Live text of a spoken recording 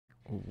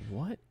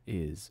What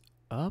is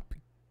up,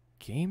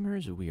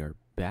 gamers? We are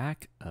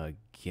back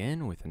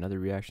again with another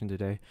reaction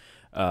today.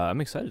 I'm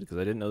excited because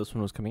I didn't know this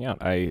one was coming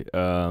out.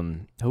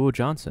 Hobo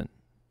Johnson.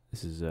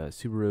 This is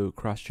Subaru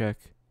Crosstrek.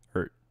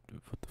 Or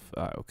what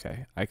the?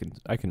 Okay, I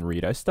can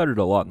read. I stuttered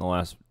a lot in the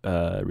last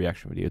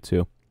reaction video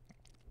too.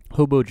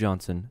 Hobo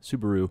Johnson,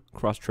 Subaru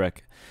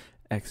Crosstrek,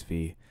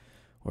 XV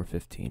or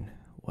 15,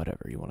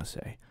 whatever you want to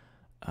say.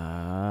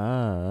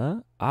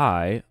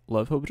 I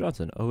love Hobo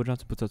Johnson. Hobo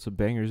Johnson puts out some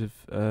bangers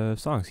of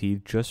songs. He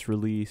just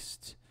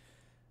released,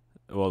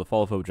 well, the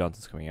fall of Hobo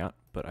Johnson's coming out,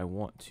 but I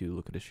want to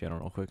look at his channel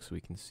real quick so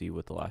we can see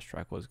what the last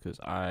track was, because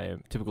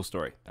Typical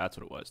Story. That's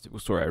what it was. Typical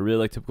Story. I really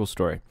like Typical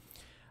Story.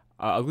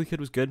 Ugly Kid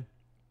was good,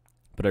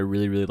 but I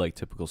really, really like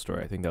Typical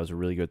Story. I think that was a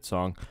really good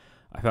song.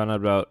 I found out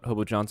about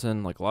Hobo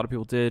Johnson, like a lot of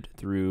people did,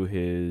 through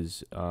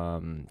his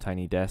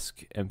Tiny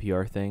Desk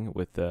NPR thing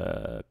with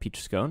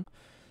Peach Scone.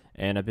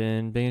 And I've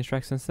been banging his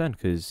tracks since then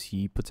because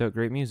he puts out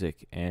great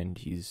music, and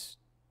he's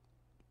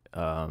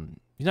not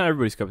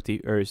everybody's cup of tea,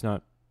 or he's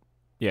not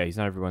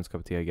everyone's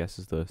cup of tea, I guess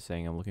is the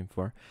saying I'm looking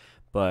for.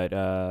 But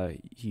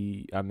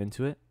I'm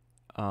into it.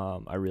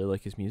 I really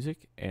like his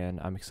music,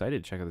 and I'm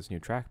excited to check out this new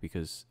track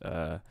because,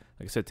 like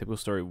I said, Typical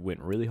Story went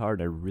really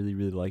hard. I really,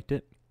 really liked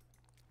it.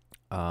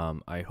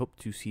 I hope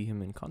to see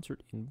him in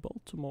concert in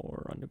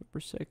Baltimore on November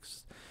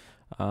 6th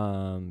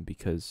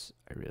because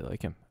I really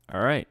like him.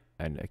 All right.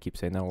 And I keep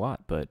saying that a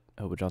lot, but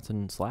Hobo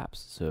Johnson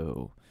slaps,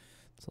 so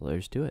that's all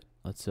there's to it.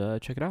 Let's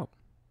check it out.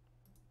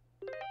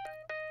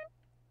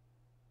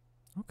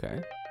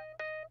 Okay.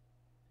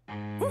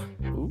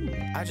 Ooh.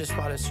 I just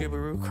bought a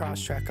Subaru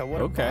Crosstrek. I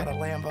would have bought a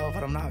Lambo,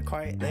 but I'm not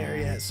quite there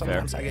yet.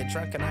 Sometimes I get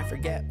drunk and I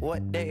forget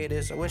what day it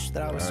is. I wish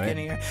that I was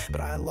skinnier,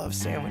 but I love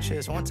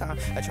sandwiches. One time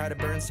I tried to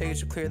burn sage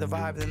to clear the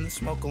vibe, then the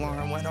smoke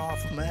alarm went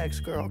off and my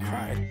ex-girl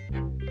cried.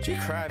 She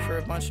cried for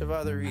a bunch of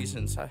other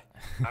reasons. I'm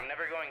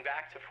never going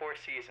back to Four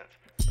Seasons.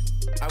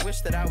 I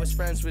wish that I was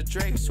friends with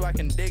Drake so I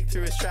can dig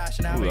through his trash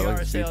and have a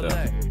yard sale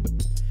day.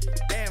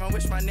 Damn, I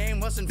wish my name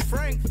wasn't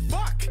Frank.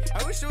 Fuck,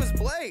 I wish it was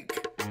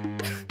Blake.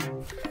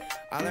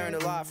 I learned a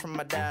lot from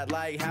my dad,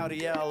 like how to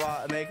yell a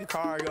lot and make a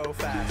car go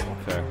fast.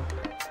 Fair.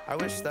 I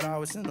wish that I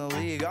was in the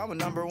league. I'm a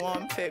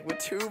 #1 pick with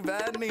 2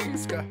 bad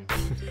knees.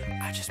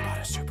 I just bought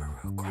a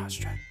Subaru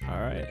Crosstrek.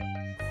 All right.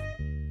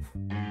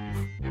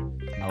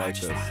 I like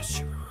this. I just bought a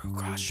Subaru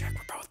Crosstrek.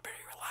 We're both pretty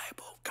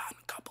reliable. Gotten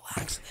a couple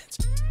accidents.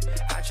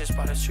 I just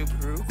bought a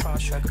Subaru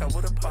Crosstrek. I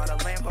would have bought a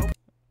Lambo,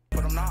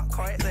 but I'm not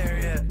quite there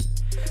yet.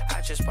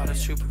 I just bought a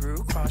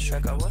Subaru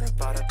Crosstrek. I would have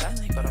bought a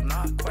Bentley, but I'm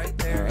not quite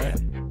there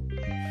yet.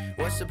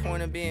 What's the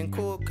point of being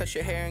cool? Cut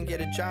your hair and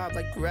get a job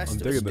like the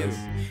rest of us do.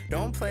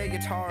 Don't play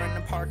guitar in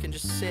the park and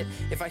just sit.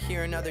 If I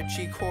hear another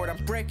G chord,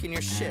 I'm breaking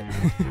your shit.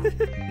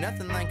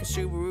 Nothing like a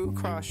Subaru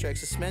Crosstrek.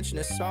 Suspension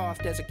is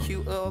soft as a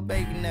cute little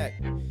baby neck.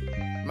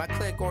 My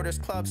clique orders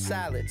club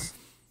salads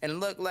and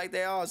look like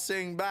they all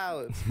sing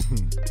ballads.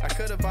 I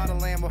could have bought a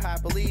Lambo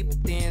happily,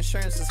 but the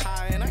insurance is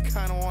high and I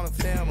kind of want a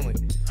family.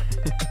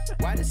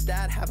 Why does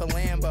dad have a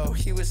Lambo?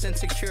 He was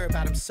insecure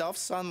about himself,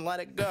 son, let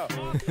it go.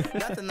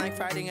 Nothing like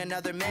fighting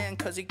another man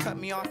cause he cut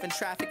me off in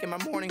traffic and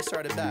my morning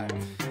started back.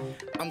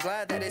 I'm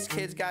glad that his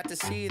kids got to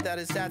see that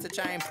his dad's a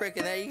giant prick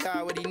and that he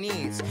got what he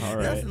needs.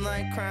 Nothing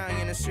like crying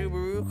in a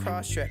Subaru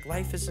Crosstrek.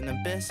 Life is an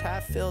abyss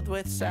half filled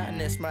with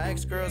sadness. My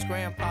ex-girl's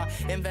grandpa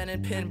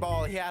invented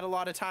pinball. He had a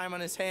lot of time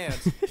on his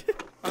hands.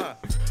 I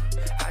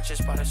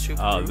just bought a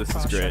Subaru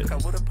Crosstrek. I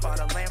would have bought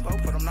a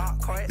Lambo, but I'm not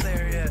quite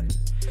there yet.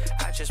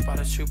 I just bought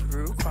a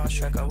Subaru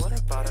Crosstrek. I would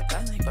have bought a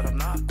Bentley, but I'm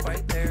not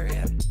quite there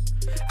yet.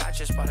 I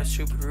just bought a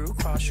Subaru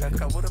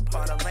Crosstrek. I would have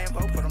bought a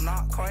Lambo, but I'm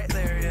not quite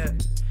there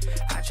yet.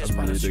 I just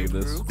bought a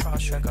Subaru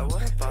Crosstrek. I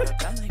would have bought a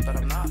Bentley, but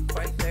I'm not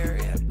quite there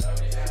yet.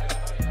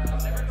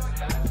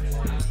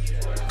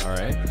 All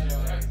right.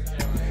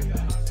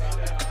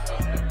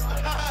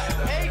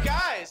 Hey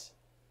guys!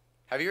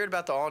 Have you heard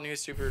about the all-new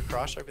Subaru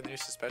Crosstrek with the new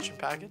suspension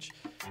package?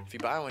 If you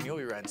buy one, you'll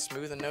be riding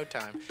smooth in no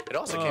time. It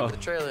also came with a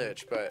trailer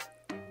hitch, but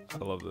I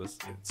love this.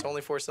 It's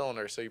only 4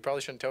 cylinders, so you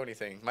probably shouldn't tow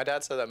anything. My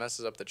dad said that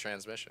messes up the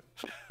transmission.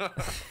 What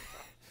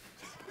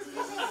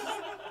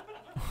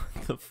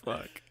the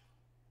fuck?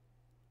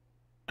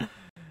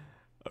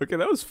 Okay,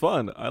 that was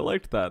fun. I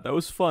liked that. That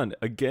was fun.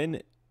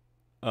 Again,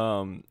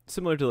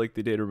 similar to like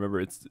the Day to Remember.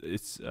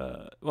 It's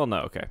well, no,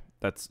 okay.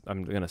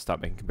 I'm gonna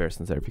stop making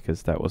comparisons there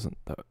because that wasn't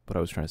what I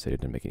was trying to say. It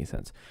didn't make any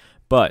sense.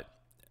 But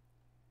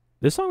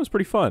this song was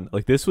pretty fun.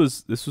 Like this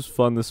was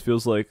fun. This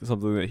feels like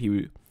something that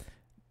he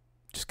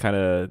just kind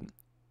of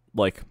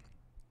like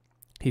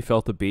he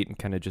felt the beat and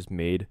kind of just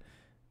made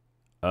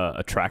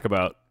a track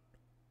about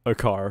a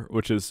car,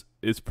 which is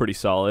pretty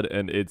solid,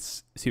 and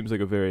seems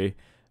like a very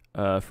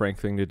frank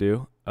thing to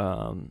do.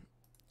 I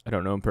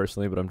don't know him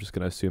personally, but I'm just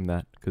gonna assume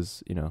that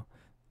because you know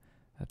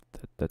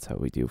that's how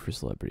we do for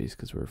celebrities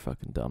because we're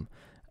fucking dumb.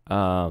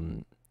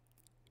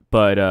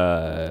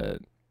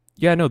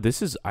 Yeah, no, this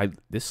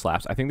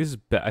slaps. I think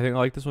I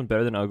like this one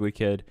better than Ugly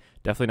Kid.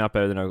 Definitely not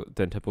better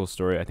than Typical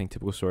Story. I think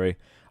Typical Story,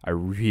 I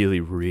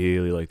really,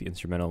 really like the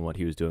instrumental and what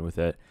he was doing with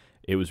it.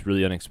 It was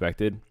really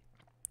unexpected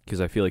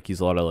because I feel like he's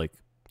a lot of like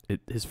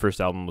his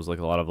first album was like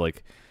a lot of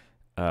like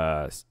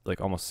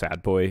almost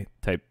sad boy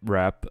type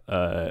rap,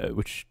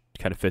 which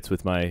kind of fits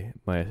with my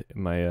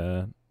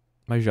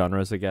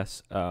genres, I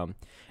guess. And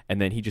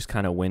then he just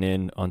kind of went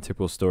in on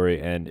Typical Story,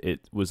 and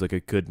it was like a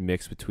good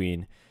mix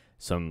between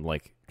some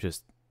like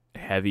just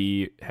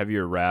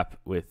heavier rap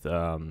with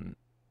the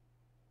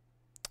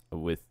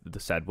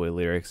sad boy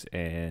lyrics,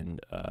 and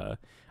I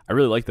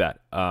really like that.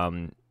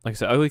 Like I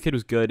said, Ugly Kid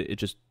was good.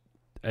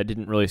 I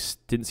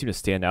didn't seem to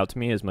stand out to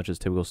me as much as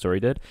Typical Story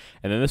did.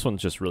 And then this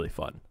one's just really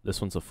fun.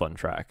 This one's a fun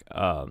track.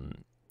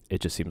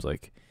 It just seems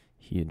like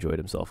he enjoyed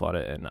himself on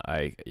it, and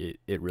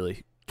it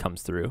really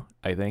comes through,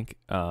 I think.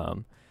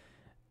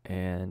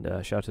 And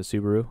shout out to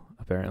Subaru,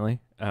 apparently.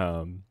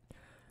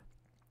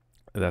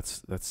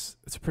 It's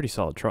a pretty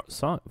solid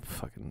song.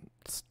 Fucking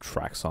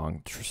track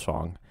song.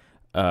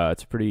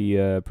 It's a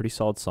pretty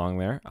solid song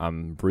there.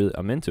 I'm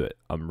into it.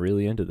 I'm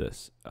really into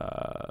this.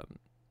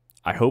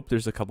 I hope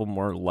there's a couple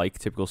more like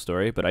Typical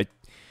Story, but I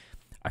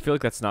feel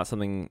like that's not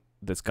something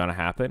that's gonna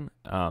happen,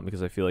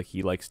 because I feel like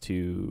he likes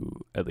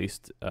to, at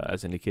least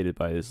as indicated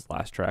by his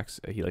last tracks,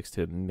 he likes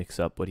to mix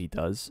up what he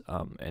does,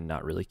 and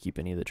not really keep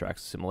any of the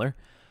tracks similar,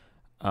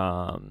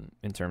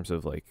 in terms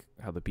of like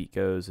how the beat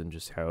goes and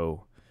just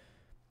how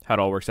it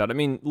all works out. I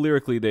mean,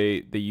 lyrically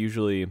they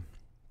usually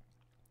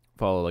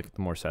follow like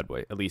the more sad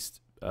way. At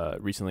least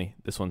recently,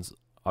 this one's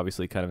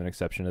obviously kind of an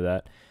exception to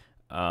that,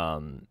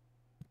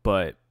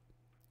 but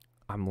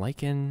I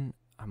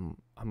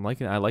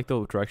like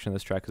the direction of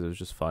this track because it was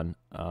just fun.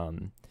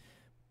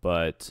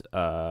 But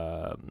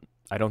I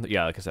don't,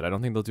 yeah, like I said, I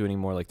don't think they'll do any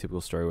more like Typical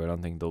Story. I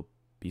don't think there'll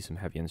be some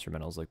heavy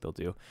instrumentals like they'll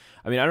do.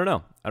 I mean, I don't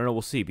know.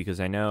 We'll see, because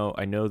I know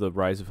the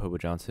rise of Hobo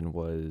Johnson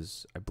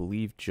was, I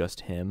believe,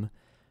 just him.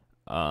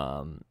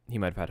 He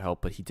might have had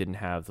help, but he didn't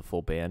have the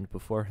full band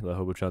before. The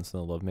Hobo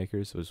Johnson and the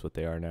Lovemakers was what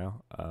they are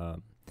now.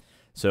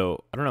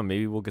 So I don't know.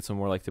 Maybe we'll get some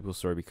more like Typical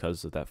Story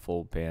because of that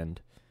full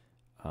band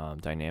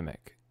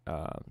dynamic.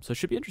 So it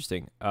should be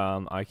interesting.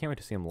 I can't wait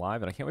to see him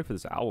live, and I can't wait for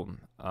this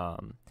album. I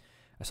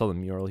saw the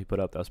mural he put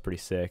up. That was pretty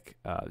sick.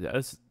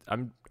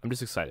 I'm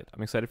just excited.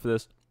 I'm excited for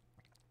this.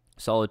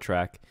 Solid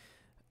track.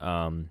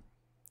 And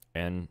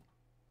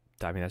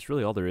I mean, that's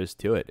really all there is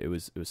to it. It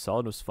was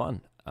solid. It was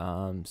fun.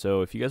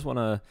 So if you guys want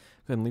to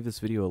go ahead and leave this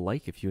video a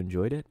like if you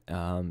enjoyed it, if you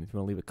want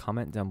to leave a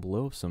comment down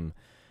below of some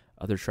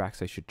other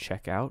tracks I should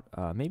check out,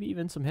 maybe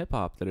even some hip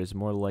hop that is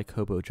more like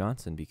Hobo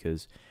Johnson,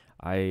 because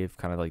I've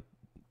kind of like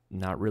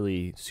not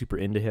really super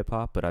into hip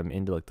hop, but I'm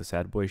into like the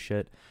sad boy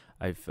shit.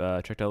 I've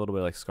checked out a little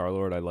bit like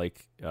Scarlord. I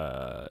like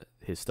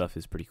his stuff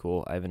is pretty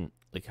cool. I haven't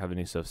like have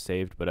any stuff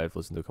saved, but I've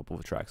listened to a couple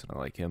of tracks and I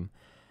like him.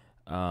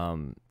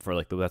 For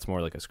like that's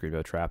more like a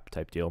screamo trap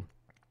type deal.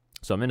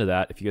 So I'm into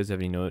that. If you guys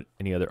have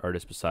any other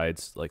artists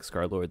besides like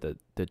Scarlord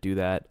that do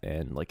that,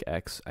 and like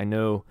X, I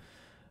know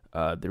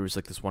there was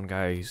like this one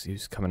guy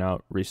who's coming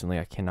out recently.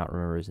 I cannot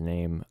remember his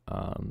name.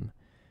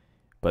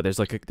 But there's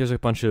a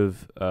bunch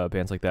of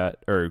bands like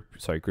that, or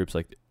sorry, groups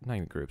like, not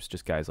even groups,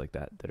 just guys like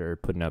that are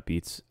putting out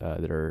beats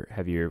that are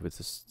heavier with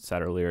this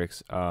sadder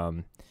lyrics.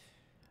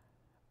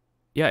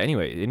 Yeah.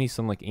 Anyway,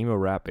 some like emo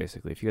rap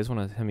basically. If you guys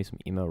want to send me some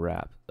emo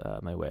rap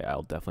my way,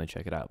 I'll definitely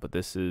check it out. But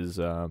this was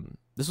fun.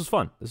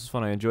 This was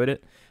fun. I enjoyed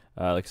it.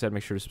 Like I said,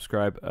 make sure to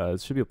subscribe. There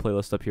should be a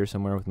playlist up here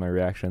somewhere with my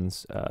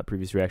reactions,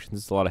 previous reactions.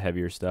 It's a lot of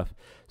heavier stuff.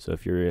 So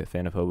if you're a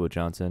fan of Hobo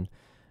Johnson,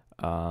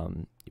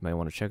 you might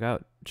want to check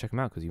him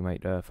out, because you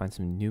might find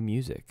some new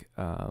music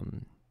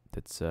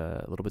that's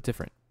a little bit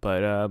different.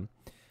 But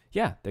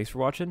yeah, thanks for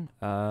watching,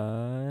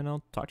 and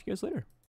I'll talk to you guys later.